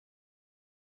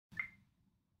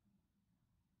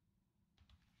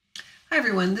Hi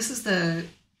everyone, this is the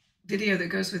video that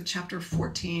goes with chapter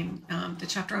 14, the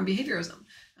chapter on behaviorism.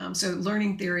 So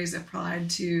learning theories applied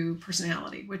to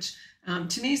personality, which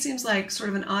to me seems like sort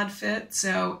of an odd fit.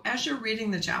 So as you're reading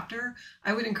the chapter,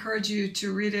 I would encourage you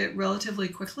to read it relatively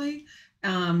quickly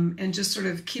and just sort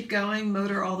of keep going,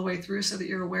 motor all the way through so that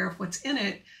you're aware of what's in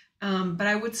it. But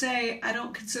I would say I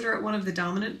don't consider it one of the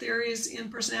dominant theories in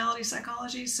personality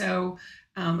psychology. So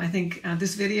I think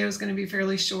this video is going to be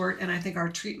fairly short, and I think our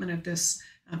treatment of this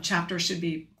chapter should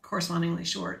be correspondingly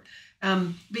short.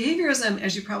 Behaviorism,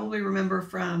 as you probably remember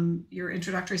from your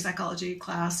introductory psychology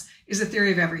class, is a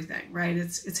theory of everything, right?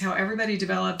 It's how everybody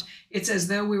developed. It's as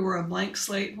though we were a blank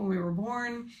slate when we were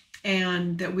born,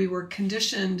 and that we were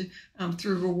conditioned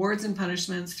through rewards and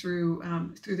punishments, through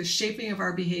the shaping of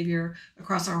our behavior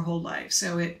across our whole life.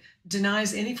 So it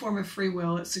denies any form of free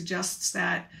will. It suggests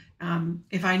that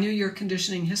if I knew your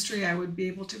conditioning history, I would be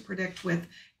able to predict with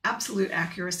absolute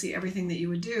accuracy everything that you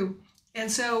would do.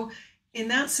 And so in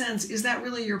that sense, is that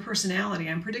really your personality?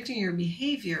 I'm predicting your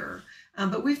behavior,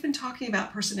 but we've been talking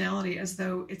about personality as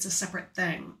though it's a separate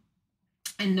thing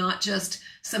and not just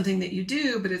something that you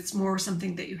do, but it's more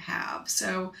something that you have.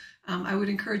 So I would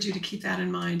encourage you to keep that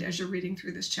in mind as you're reading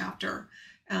through this chapter.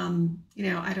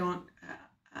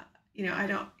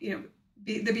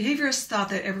 The behaviorists thought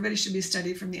that everybody should be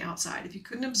studied from the outside. If you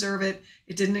couldn't observe it,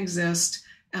 it didn't exist.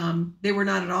 They were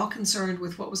not at all concerned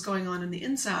with what was going on in the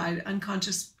inside,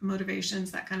 unconscious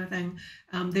motivations, that kind of thing.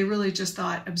 They really just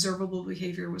thought observable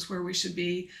behavior was where we should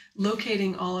be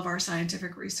locating all of our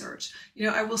scientific research.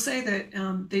 I will say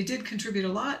that they did contribute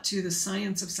a lot to the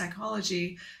science of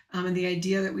psychology and the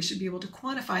idea that we should be able to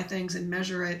quantify things and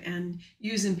measure it and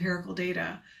use empirical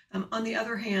data. On the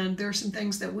other hand, there are some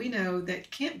things that we know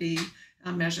that can't be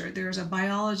measured. There's a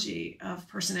biology of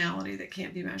personality that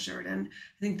can't be measured. And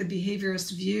I think the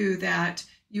behaviorist view that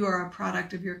you are a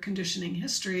product of your conditioning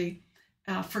history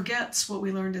forgets what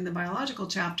we learned in the biological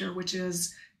chapter, which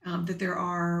is that there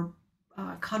are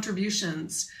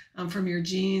contributions from your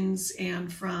genes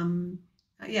and from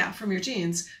your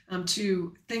genes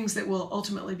to things that will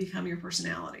ultimately become your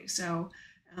personality. So,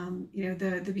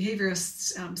 the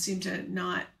behaviorists seem to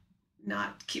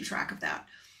not keep track of that.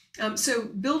 So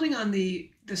building on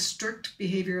the strict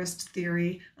behaviorist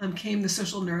theory came the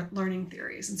social learning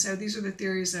theories. And so these are the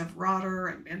theories of Rotter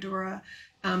and Bandura.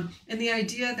 And the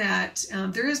idea that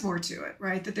there is more to it,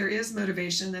 right? That there is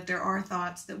motivation, that there are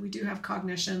thoughts, that we do have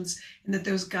cognitions, and that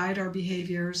those guide our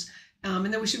behaviors.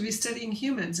 And that we should be studying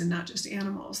humans and not just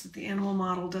animals, that the animal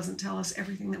model doesn't tell us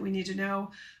everything that we need to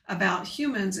know about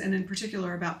humans, and in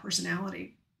particular about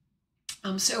personality.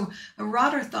 So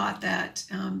Rotter thought that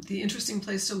the interesting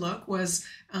place to look was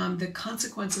the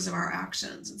consequences of our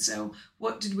actions. And so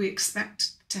what did we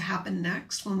expect to happen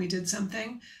next when we did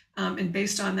something? And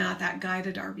based on that, that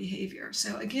guided our behavior.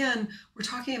 So again, we're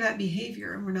talking about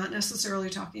behavior, and we're not necessarily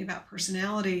talking about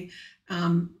personality.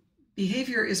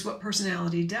 Behavior is what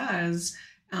personality does,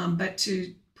 but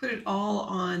to put it all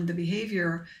on the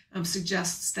behavior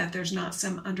suggests that there's not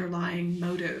some underlying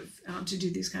motive to do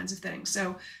these kinds of things.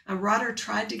 So Rotter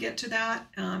tried to get to that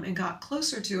and got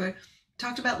closer to it,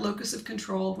 talked about locus of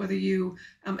control, whether you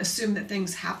assume that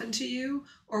things happen to you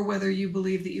or whether you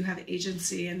believe that you have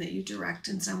agency and that you direct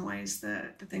in some ways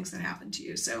the things that happen to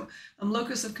you. So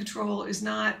locus of control is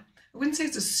not, I wouldn't say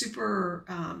it's a super,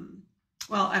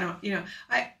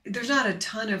 there's not a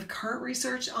ton of current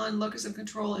research on locus of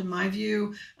control in my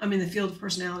view. I'm in the field of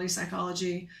personality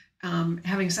psychology.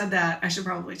 Having said that, I should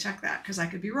probably check that because I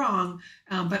could be wrong,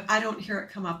 but I don't hear it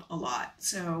come up a lot.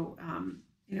 So,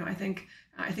 I think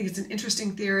it's an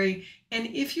interesting theory. And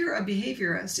if you're a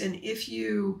behaviorist and if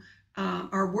you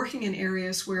are working in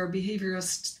areas where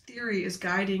behaviorist theory is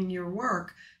guiding your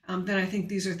work, then I think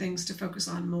these are things to focus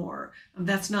on more.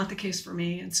 That's not the case for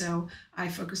me, and so I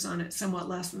focus on it somewhat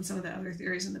less than some of the other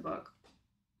theories in the book.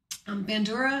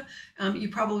 Bandura, you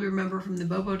probably remember from the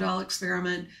Bobo doll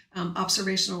experiment,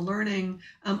 observational learning,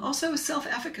 also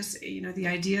self-efficacy, the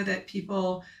idea that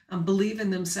people believe in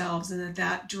themselves and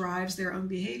that drives their own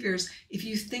behaviors. If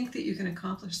you think that you can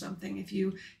accomplish something, if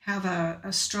you have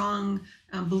a strong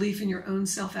belief in your own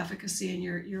self-efficacy and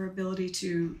your ability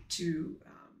to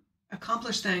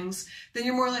accomplish things, then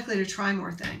you're more likely to try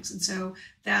more things. And so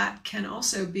that can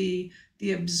also be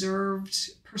the observed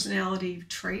personality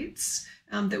traits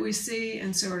that we see,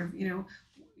 and sort of,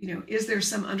 is there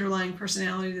some underlying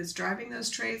personality that's driving those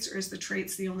traits, or is the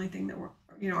traits the only thing that we're,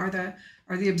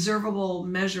 are the observable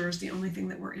measures the only thing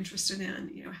that we're interested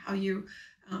in, how you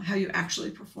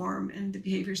actually perform and the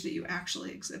behaviors that you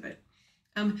actually exhibit.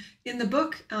 In the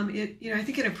book, I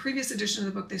think in a previous edition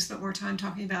of the book, they spent more time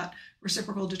talking about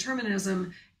reciprocal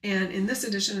determinism. And in this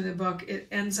edition of the book, it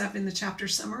ends up in the chapter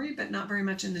summary, but not very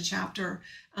much in the chapter.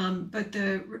 But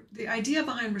the idea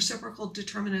behind reciprocal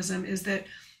determinism is that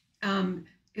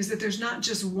there's not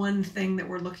just one thing that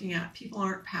we're looking at. People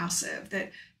aren't passive.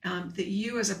 That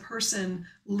you as a person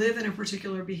live in a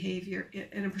particular behavior,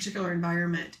 in a particular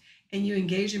environment, and you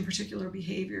engage in particular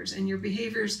behaviors, and your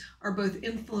behaviors are both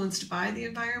influenced by the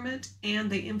environment and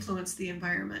they influence the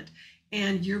environment.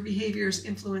 And your behaviors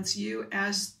influence you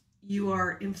as you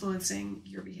are influencing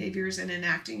your behaviors and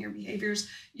enacting your behaviors.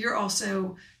 You're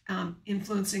also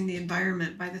influencing the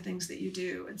environment by the things that you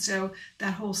do. And so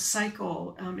that whole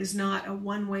cycle is not a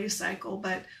one-way cycle,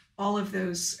 but all of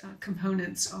those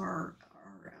components are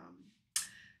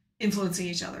influencing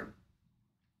each other.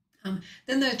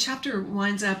 Then the chapter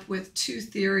winds up with two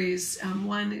theories.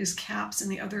 One is caps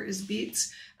and the other is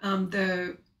beats.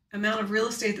 The amount of real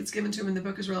estate that's given to him in the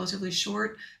book is relatively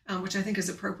short, which I think is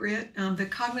appropriate. The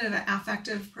cognitive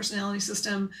affective personality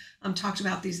system talked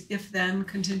about these if-then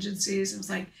contingencies. It was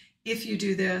like, if you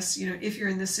do this, if you're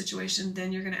in this situation,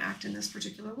 then you're going to act in this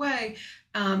particular way.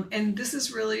 And this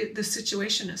is really the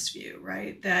situationist view,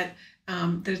 right? That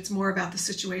it's more about the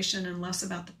situation and less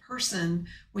about the person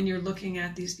when you're looking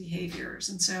at these behaviors.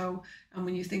 And so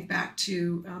when you think back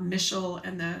to Mischel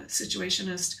and the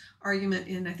situationist argument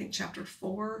in, I think, chapter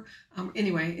 4,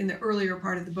 anyway, in the earlier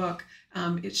part of the book,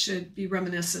 it should be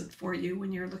reminiscent for you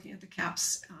when you're looking at the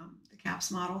CAPS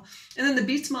model. And then the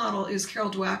beats model is Carol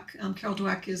Dweck. Carol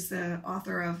Dweck is the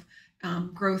author of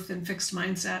Growth and Fixed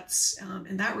Mindsets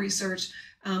and that research.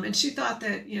 And she thought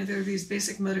that, there are these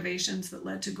basic motivations that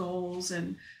led to goals,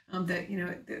 and that,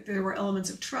 there were elements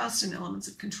of trust and elements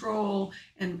of control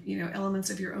and, elements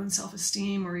of your own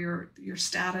self-esteem or your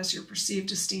status, your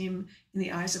perceived esteem in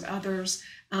the eyes of others.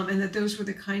 And that those were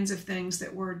the kinds of things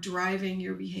that were driving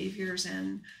your behaviors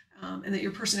and that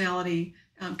your personality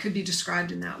could be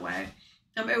described in that way.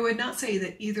 I would not say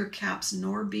that either CAPS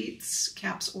or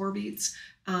beats,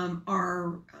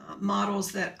 are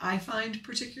models that I find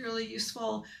particularly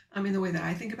useful in the way that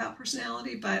I think about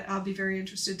personality, but I'll be very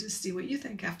interested to see what you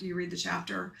think after you read the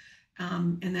chapter.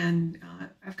 And then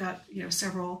I've got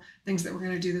several things that we're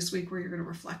going to do this week where you're going to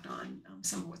reflect on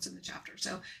some of what's in the chapter.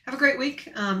 So have a great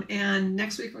week. And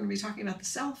next week we're going to be talking about the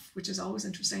self, which is always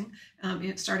interesting,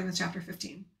 starting with chapter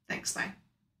 15. Thanks. Bye.